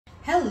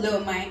Hello,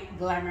 my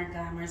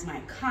glamours, my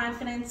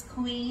confidence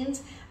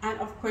queens, and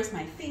of course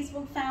my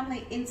Facebook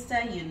family,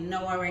 Insta, you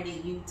know already,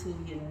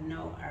 YouTube, you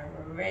know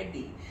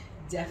already,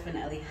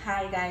 definitely.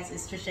 Hi guys,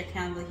 it's Trisha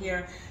Campbell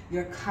here,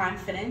 your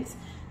confidence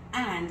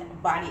and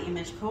body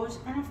image coach,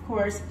 and of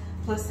course,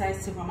 plus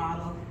size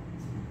supermodel.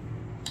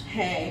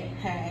 Hey,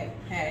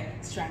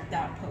 strike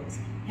that pose.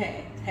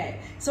 Hey.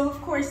 So of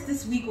course,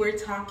 this week we're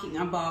talking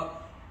about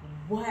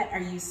what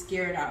are you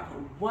scared of?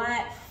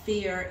 What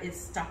fear is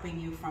stopping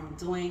you from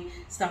doing,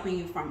 stopping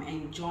you from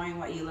enjoying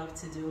what you love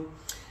to do?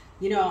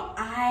 You know,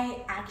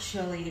 I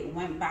actually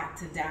went back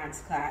to dance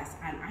class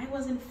and I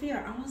was in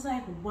fear. I was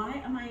like, why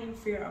am I in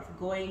fear of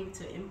going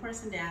to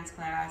in-person dance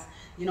class?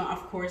 You know,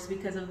 of course,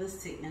 because of the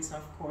sickness,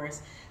 of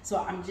course. So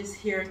I'm just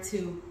here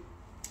to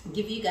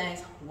give you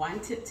guys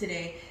one tip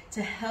today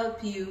to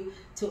help you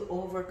to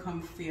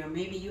overcome fear.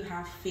 Maybe you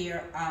have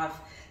fear of,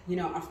 you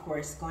know, of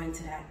course, going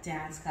to that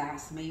dance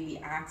class, maybe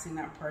asking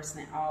that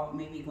person out,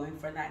 maybe going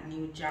for that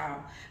new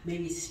job,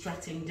 maybe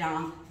strutting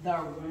down the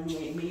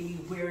runway, maybe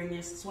wearing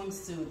your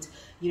swimsuit,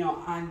 you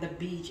know, on the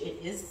beach. It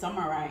is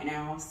summer right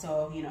now,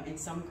 so, you know, in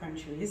some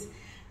countries.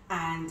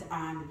 And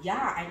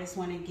yeah, I just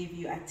want to give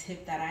you a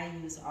tip that I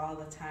use all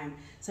the time.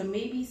 So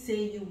maybe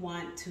say you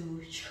want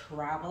to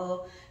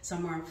travel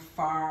somewhere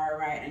far,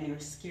 right? And you're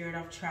scared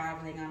of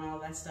traveling and all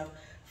that stuff.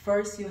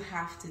 First, you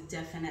have to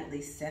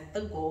definitely set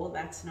the goal.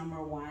 That's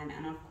number one.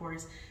 And of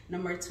course,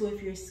 number two,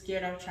 if you're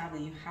scared of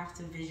traveling, you have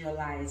to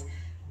visualize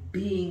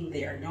being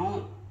there.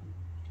 Don't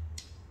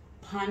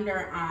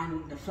ponder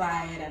on the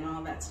flight and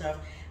all that stuff.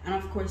 And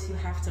of course, you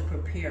have to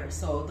prepare.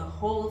 So the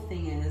whole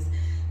thing is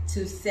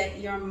to set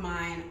your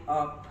mind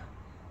up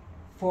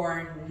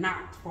for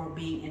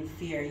being in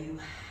fear. You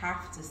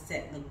have to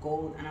set the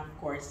goal and of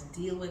course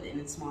deal with it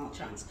in small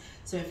chunks.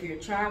 So if you're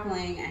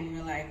traveling and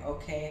you're like,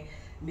 okay,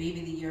 maybe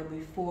the year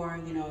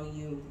before, you know,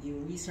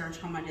 you research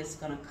how much it's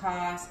gonna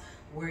cost,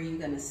 where you're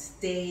gonna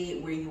stay,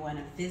 where you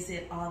wanna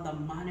visit, all the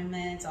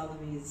monuments, all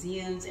the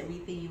museums,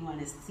 everything you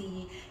wanna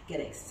see, get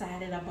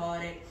excited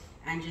about it,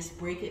 and just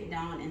break it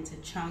down into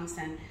chunks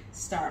and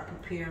start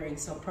preparing.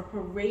 So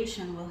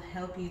preparation will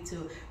help you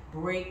to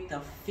break the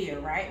fear,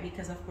 right?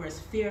 Because of course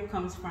fear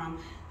comes from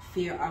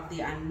fear of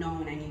the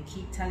unknown, and you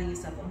keep telling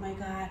yourself, oh my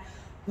God,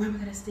 where am I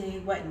gonna stay?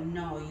 What?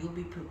 No, you'll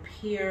be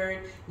prepared.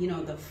 You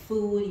know, the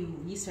food, you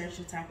research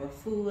the type of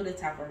food, the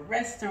type of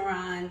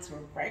restaurants, or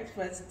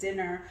breakfast,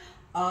 dinner,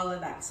 all of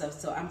that stuff.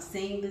 So I'm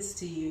saying this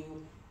to you,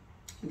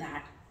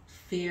 that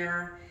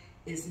fear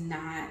is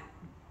not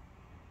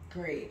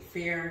great.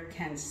 Fear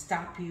can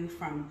stop you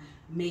from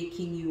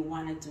making you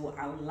want to do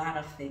a lot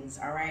of things,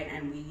 all right?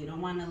 And you don't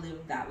want to live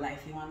that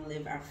life. You want to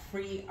live a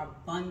free,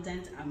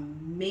 abundant,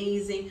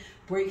 amazing,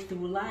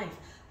 breakthrough life.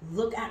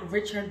 Look at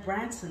Richard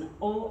Branson.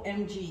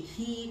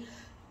 OMG,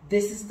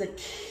 this is the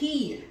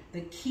key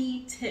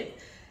tip.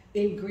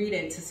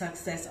 Ingredient to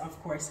success,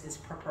 of course, is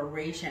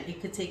preparation.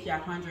 It could take you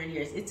 100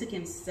 years. It took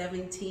him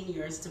 17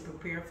 years to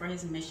prepare for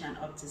his mission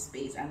up to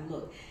space, and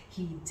look,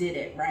 he did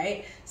it,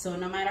 right? So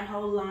no matter how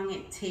long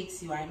it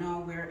takes you, I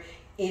know we're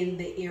in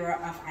the era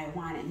of I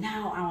want it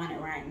now, I want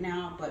it right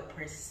now, but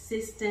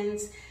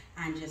persistence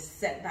and just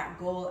set that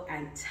goal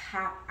and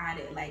tap at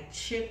it, like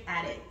chip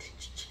at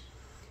it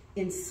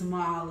in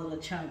small little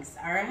chunks.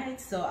 All right,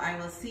 so I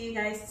will see you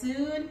guys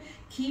soon.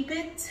 Keep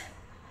it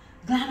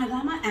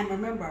glamour, and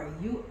remember,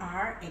 you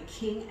are a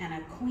king and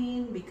a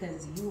queen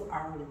because you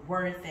are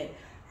worth it.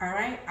 All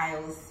right, I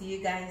will see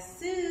you guys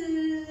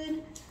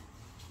soon.